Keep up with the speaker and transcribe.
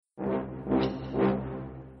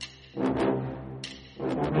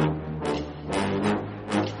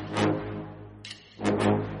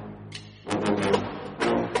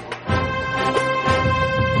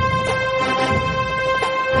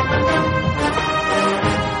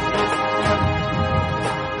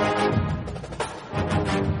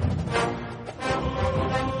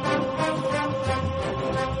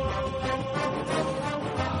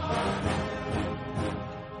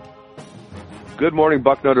Good morning,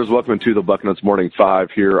 Bucknutters. Welcome to the Bucknuts Morning Five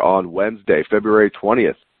here on Wednesday, February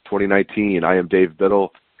 20th, 2019. I am Dave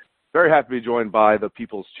Biddle. Very happy to be joined by the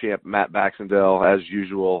People's Champ, Matt Baxendale, as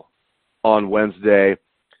usual, on Wednesday.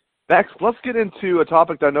 Bax, let's get into a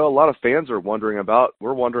topic that I know a lot of fans are wondering about.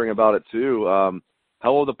 We're wondering about it, too.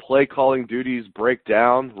 How will the play-calling duties break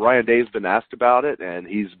down? Ryan Day's been asked about it, and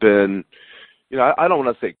he's been, I don't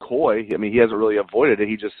want to say coy. I mean, he hasn't really avoided it.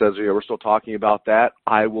 He just says, we're still talking about that.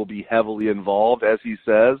 I will be heavily involved, as he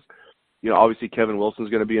says. Obviously Kevin Wilson's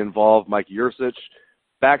going to be involved, Mike Yurcich.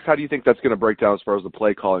 Bax, how do you think that's going to break down as far as the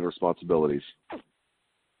play-calling responsibilities?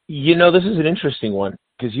 This is an interesting one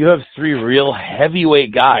because you have three real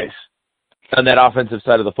heavyweight guys on that offensive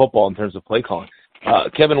side of the football in terms of play calling.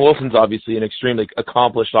 Kevin Wilson's obviously an extremely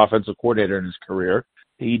accomplished offensive coordinator in his career.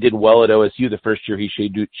 He did well at OSU the first year he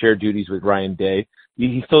shared duties with Ryan Day.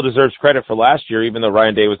 He still deserves credit for last year, even though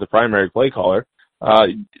Ryan Day was the primary play caller.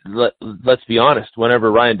 Let's be honest,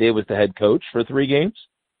 whenever Ryan Day was the head coach for 3 games,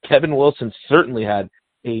 Kevin Wilson certainly had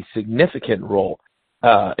a significant role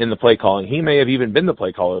in the play calling. He may have even been the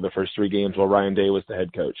play caller the first 3 games while Ryan Day was the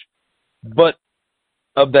head coach. But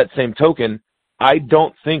of that same token, I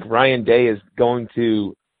don't think Ryan Day is going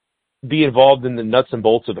to be involved in the nuts and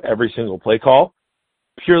bolts of every single play call,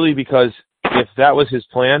 purely because if that was his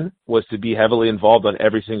plan, was to be heavily involved on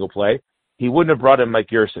every single play, he wouldn't have brought in Mike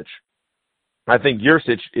Yurcich. I think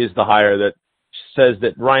Yurcich is the hire that says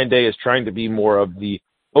that Ryan Day is trying to be more of the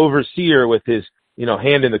overseer with his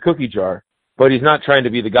hand in the cookie jar, but he's not trying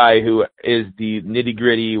to be the guy who is the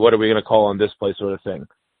nitty-gritty, what are we going to call on this play sort of thing.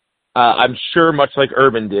 I'm sure, much like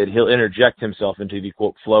Urban did, he'll interject himself into the,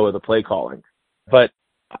 quote, flow of the play calling. But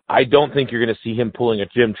I don't think you're going to see him pulling a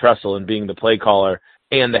Jim Tressel and being the play caller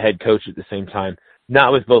and the head coach at the same time,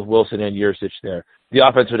 not with both Wilson and Yurcich there. The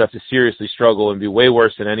offense would have to seriously struggle and be way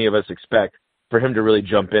worse than any of us expect for him to really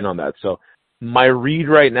jump in on that. So my read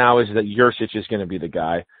right now is that Yurcich is going to be the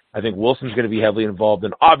guy. I think Wilson's going to be heavily involved,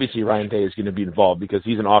 and obviously Ryan Day is going to be involved because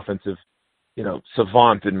he's an offensive,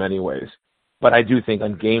 savant in many ways. But I do think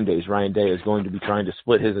on game days, Ryan Day is going to be trying to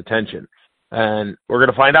split his attention. And we're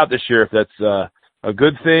going to find out this year if that's a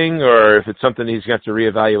good thing or if it's something he's going to have to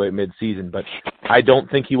reevaluate mid-season. But I don't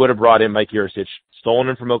think he would have brought in Mike Yurcich, stolen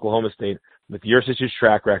him from Oklahoma State with Yurcich's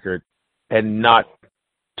track record, and not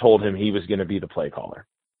told him he was going to be the play caller.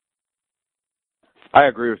 I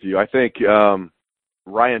agree with you. I think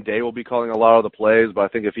Ryan Day will be calling a lot of the plays, but I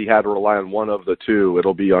think if he had to rely on one of the two,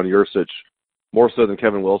 it'll be on Yurcich more so than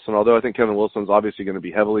Kevin Wilson, although I think Kevin Wilson's obviously going to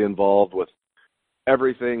be heavily involved with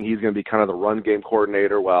everything. He's going to be kind of the run game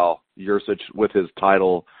coordinator, while Yurcich, with his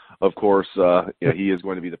title, of course, he is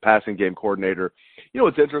going to be the passing game coordinator.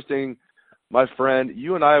 What's interesting, my friend,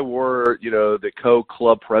 you and I were, the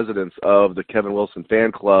co-club presidents of the Kevin Wilson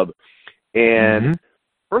fan club, and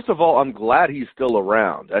first of all, I'm glad he's still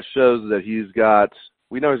around. That shows that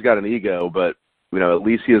we know he's got an ego, but, at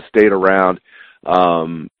least he has stayed around.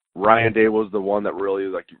 Ryan Day was the one that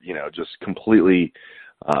really, just completely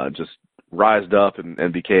just rised up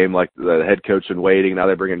and became like the head coach in waiting. Now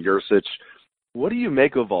they bring in Yurcich. What do you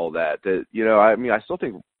make of all that? I still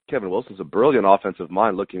think Kevin Wilson's a brilliant offensive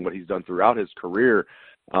mind looking what he's done throughout his career.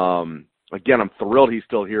 Again, I'm thrilled he's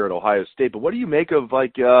still here at Ohio State, but what do you make of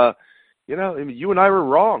you and I were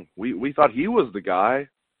wrong. We thought he was the guy.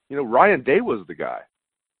 Ryan Day was the guy.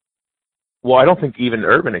 Well, I don't think even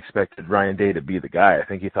Urban expected Ryan Day to be the guy. I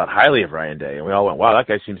think he thought highly of Ryan Day, and we all went, wow, that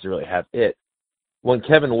guy seems to really have it. When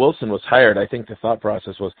Kevin Wilson was hired, I think the thought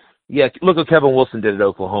process was, look what Kevin Wilson did at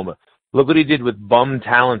Oklahoma. Look what he did with bum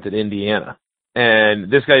talent at Indiana.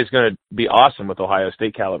 And this guy is going to be awesome with Ohio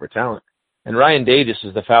State caliber talent. And Ryan Day just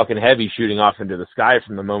is the Falcon Heavy shooting off into the sky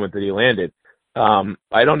from the moment that he landed.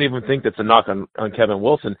 I don't even think that's a knock on Kevin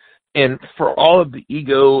Wilson. And for all of the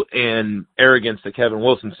ego and arrogance that Kevin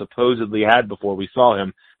Wilson supposedly had before we saw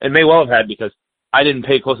him, and may well have had because I didn't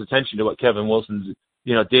pay close attention to what Kevin Wilson's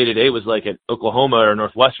day-to-day was like at Oklahoma or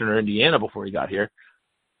Northwestern or Indiana before he got here.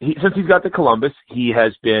 Since he's got to Columbus, he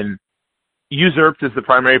has been usurped as the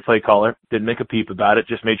primary play caller, didn't make a peep about it,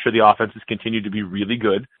 just made sure the offenses continued to be really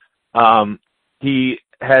good. He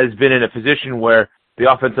has been in a position where the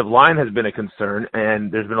offensive line has been a concern, and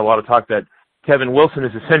there's been a lot of talk that Kevin Wilson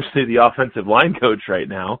is essentially the offensive line coach right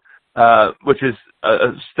now, which is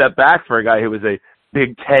a step back for a guy who was a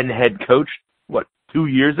Big Ten head coach, 2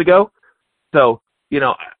 years ago? So,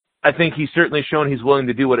 I think he's certainly shown he's willing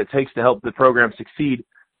to do what it takes to help the program succeed.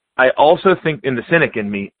 I also think, in the cynic in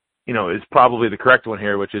me, is probably the correct one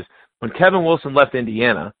here, which is when Kevin Wilson left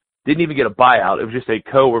Indiana, didn't even get a buyout. It was just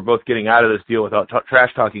a we're both getting out of this deal without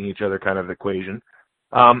trash-talking each other kind of equation.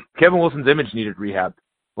 Kevin Wilson's image needed rehab.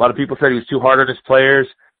 A lot of people said he was too hard on his players.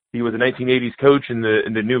 He was a 1980s coach in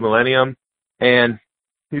the new millennium, and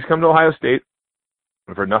he's come to Ohio State.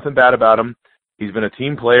 I've heard nothing bad about him. He's been a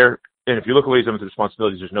team player, and if you look away at some of his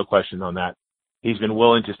responsibilities, there's no question on that. He's been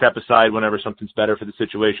willing to step aside whenever something's better for the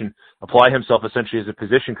situation, apply himself essentially as a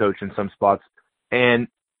position coach in some spots, and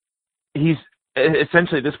he's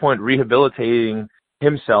essentially at this point rehabilitating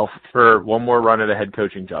himself for one more run at a head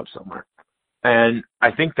coaching job somewhere. And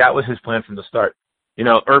I think that was his plan from the start. You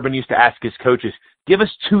know, Urban used to ask his coaches, give us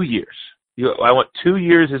 2 years. I want 2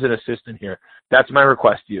 years as an assistant here. That's my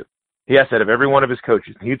request to you. He asked that of every one of his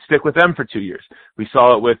coaches. He'd stick with them for 2 years. We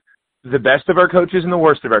saw it with the best of our coaches and the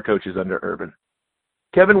worst of our coaches under Urban.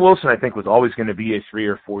 Kevin Wilson, I think, was always going to be a 3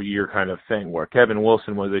 or 4 year kind of thing, where Kevin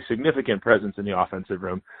Wilson was a significant presence in the offensive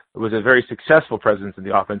room, was a very successful presence in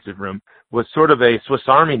the offensive room, was sort of a Swiss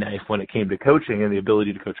Army knife when it came to coaching and the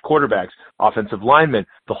ability to coach quarterbacks, offensive linemen,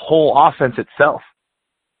 the whole offense itself.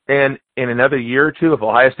 And in another year or two, if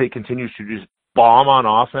Ohio State continues to just bomb on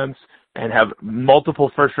offense and have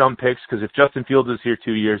multiple first-round picks, because if Justin Fields is here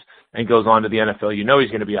 2 years and goes on to the NFL, you know he's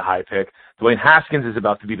going to be a high pick. Dwayne Haskins is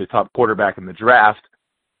about to be the top quarterback in the draft.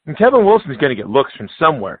 And Kevin Wilson is going to get looks from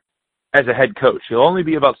somewhere as a head coach. He'll only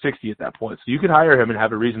be about 60 at that point, so you could hire him and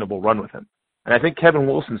have a reasonable run with him. And I think Kevin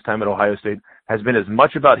Wilson's time at Ohio State has been as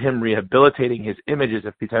much about him rehabilitating his image as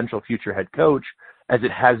a potential future head coach as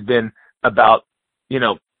it has been about, you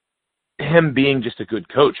know, him being just a good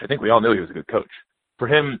coach. I think we all knew he was a good coach. For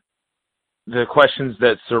him, the questions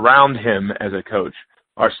that surround him as a coach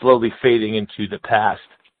are slowly fading into the past.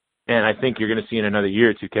 And I think you're going to see in another year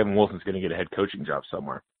or two, Kevin Wilson's going to get a head coaching job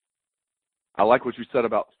somewhere. I like what you said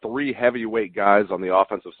about 3 heavyweight guys on the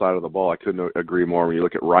offensive side of the ball. I couldn't agree more when you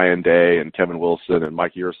look at Ryan Day and Kevin Wilson and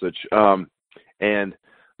Mike Yurcich. And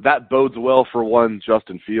that bodes well for one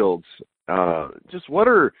Justin Fields. Just what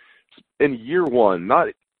are, in year one, not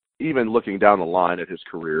even looking down the line at his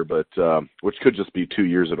career, but which could just be 2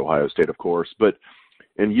 years at Ohio State, of course. But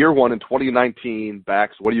in year one in 2019,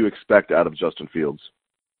 Bax, what do you expect out of Justin Fields?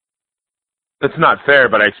 That's not fair,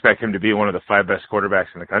 but I expect him to be one of the 5 best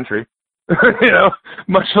quarterbacks in the country. You know,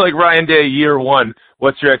 much like Ryan Day, year one.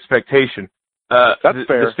 What's your expectation? That's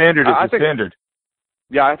fair. The standard is the standard.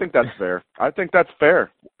 Yeah, I think that's fair. I think that's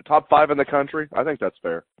fair. Top 5 in the country. I think that's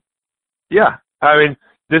fair. Yeah, I mean,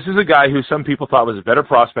 this is a guy who some people thought was a better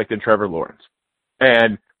prospect than Trevor Lawrence.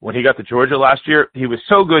 And when he got to Georgia last year, he was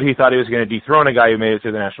so good he thought he was going to dethrone a guy who made it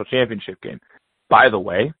to the national championship game. By the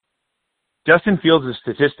way, Justin Fields'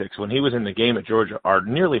 statistics when he was in the game at Georgia are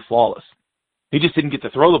nearly flawless. He just didn't get to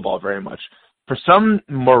throw the ball very much. For some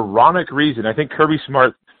moronic reason, I think Kirby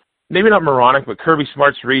Smart, maybe not moronic, but Kirby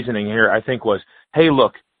Smart's reasoning here, I think, was, hey,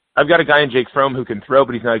 look, I've got a guy in Jake Fromm who can throw,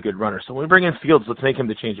 but he's not a good runner. So when we bring in Fields, let's make him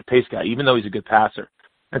the change of pace guy, even though he's a good passer.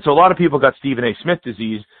 And so a lot of people got Stephen A. Smith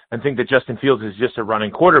disease and think that Justin Fields is just a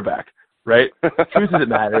running quarterback, right? The truth of the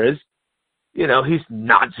matter is, you know, he's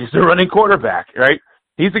not just a running quarterback, right?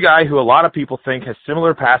 He's a guy who a lot of people think has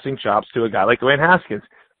similar passing chops to a guy like Dwayne Haskins.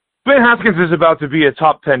 Dwayne Haskins is about to be a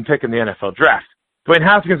top 10 pick in the NFL draft. Dwayne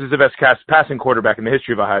Haskins is the best passing quarterback in the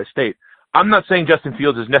history of Ohio State. I'm not saying Justin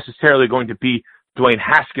Fields is necessarily going to be Dwayne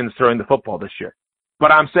Haskins throwing the football this year,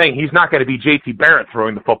 but I'm saying he's not going to be J.T. Barrett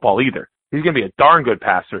throwing the football either. He's going to be a darn good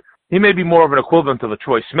passer. He may be more of an equivalent to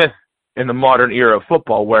LaTroy Smith in the modern era of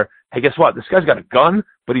football where, hey, guess what? This guy's got a gun,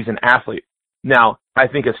 but he's an athlete. Now, I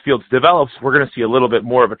think as Fields develops, we're going to see a little bit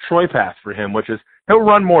more of a Troy pass for him, which is he'll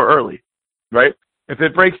run more early, right? If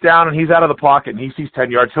it breaks down and he's out of the pocket and he sees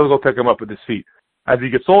 10 yards, he'll go pick him up with his feet. As he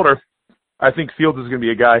gets older, I think Fields is going to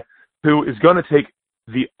be a guy who is going to take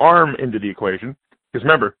the arm into the equation. Because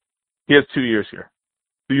remember, he has 2 years here.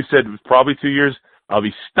 So you said it was probably 2 years. I'll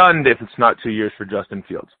be stunned if it's not 2 years for Justin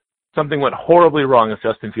Fields. Something went horribly wrong if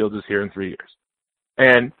Justin Fields is here in 3 years.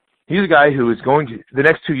 And he's a guy who is going to, the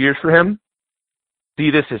next 2 years for him, see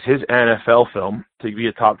this as his NFL film to be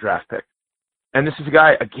a top draft pick. And this is a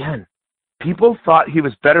guy, again, people thought he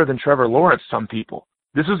was better than Trevor Lawrence, some people.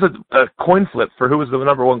 This was a coin flip for who was the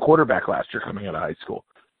number 1 quarterback last year coming out of high school.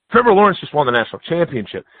 Trevor Lawrence just won the national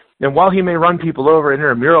championship. And while he may run people over in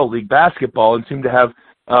intramural league basketball and seem to have,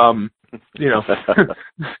 you know,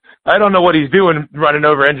 I don't know what he's doing running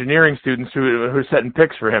over engineering students who are setting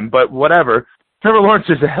picks for him, but whatever. Trevor Lawrence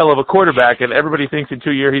is a hell of a quarterback, and everybody thinks in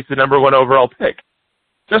 2 years he's the number 1 overall pick.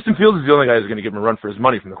 Justin Fields is the only guy who's going to give him a run for his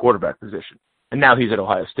money from the quarterback position. And now he's at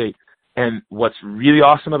Ohio State. And what's really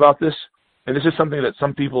awesome about this, and this is something that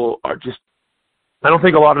some people are just, I don't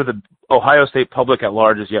think a lot of the Ohio State public at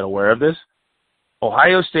large is yet aware of this.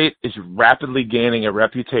 Ohio State is rapidly gaining a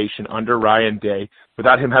reputation under Ryan Day,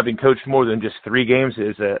 without him having coached more than just 3 games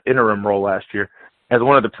as an interim role last year, as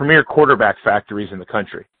one of the premier quarterback factories in the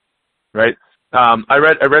country, right? I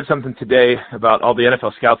read something today about all the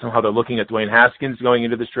NFL scouts and how they're looking at Dwayne Haskins going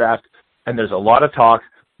into this draft, and there's a lot of talk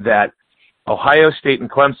that Ohio State and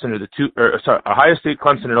Clemson are Ohio State,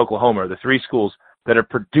 Clemson, and Oklahoma are the three schools that are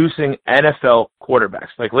producing NFL quarterbacks.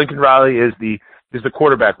 Like Lincoln Riley is the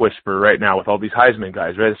quarterback whisperer right now with all these Heisman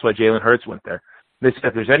guys, right? That's why Jalen Hurts went there.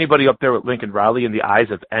 If there's anybody up there with Lincoln Riley in the eyes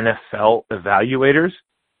of NFL evaluators,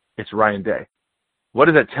 it's Ryan Day. What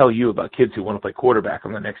does that tell you about kids who want to play quarterback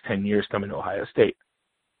in the next 10 years coming to Ohio State?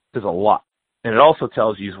 It says a lot. And it also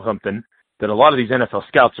tells you something that a lot of these NFL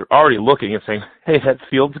scouts are already looking and saying, hey, that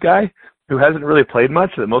Fields guy who hasn't really played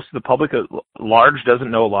much, that most of the public at large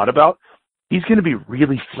doesn't know a lot about, he's going to be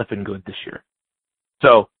really flipping good this year.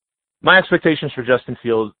 So my expectations for Justin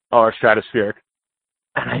Fields are stratospheric,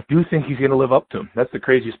 and I do think he's going to live up to them. That's the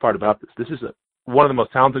craziest part about this. This is one of the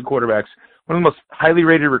most talented quarterbacks, one of the most highly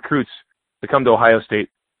rated recruits to come to Ohio State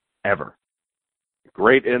ever.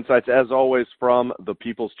 Great insights, as always, from the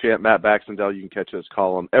People's Champ, Matt Baxendale. You can catch his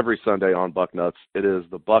column every Sunday on Bucknuts. It is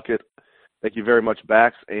The Bucket. Thank you very much,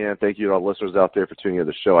 Bax, and thank you to all listeners out there for tuning in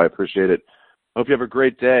to the show. I appreciate it. Hope you have a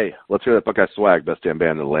great day. Let's hear that Buckeye swag, best damn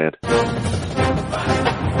band in the land.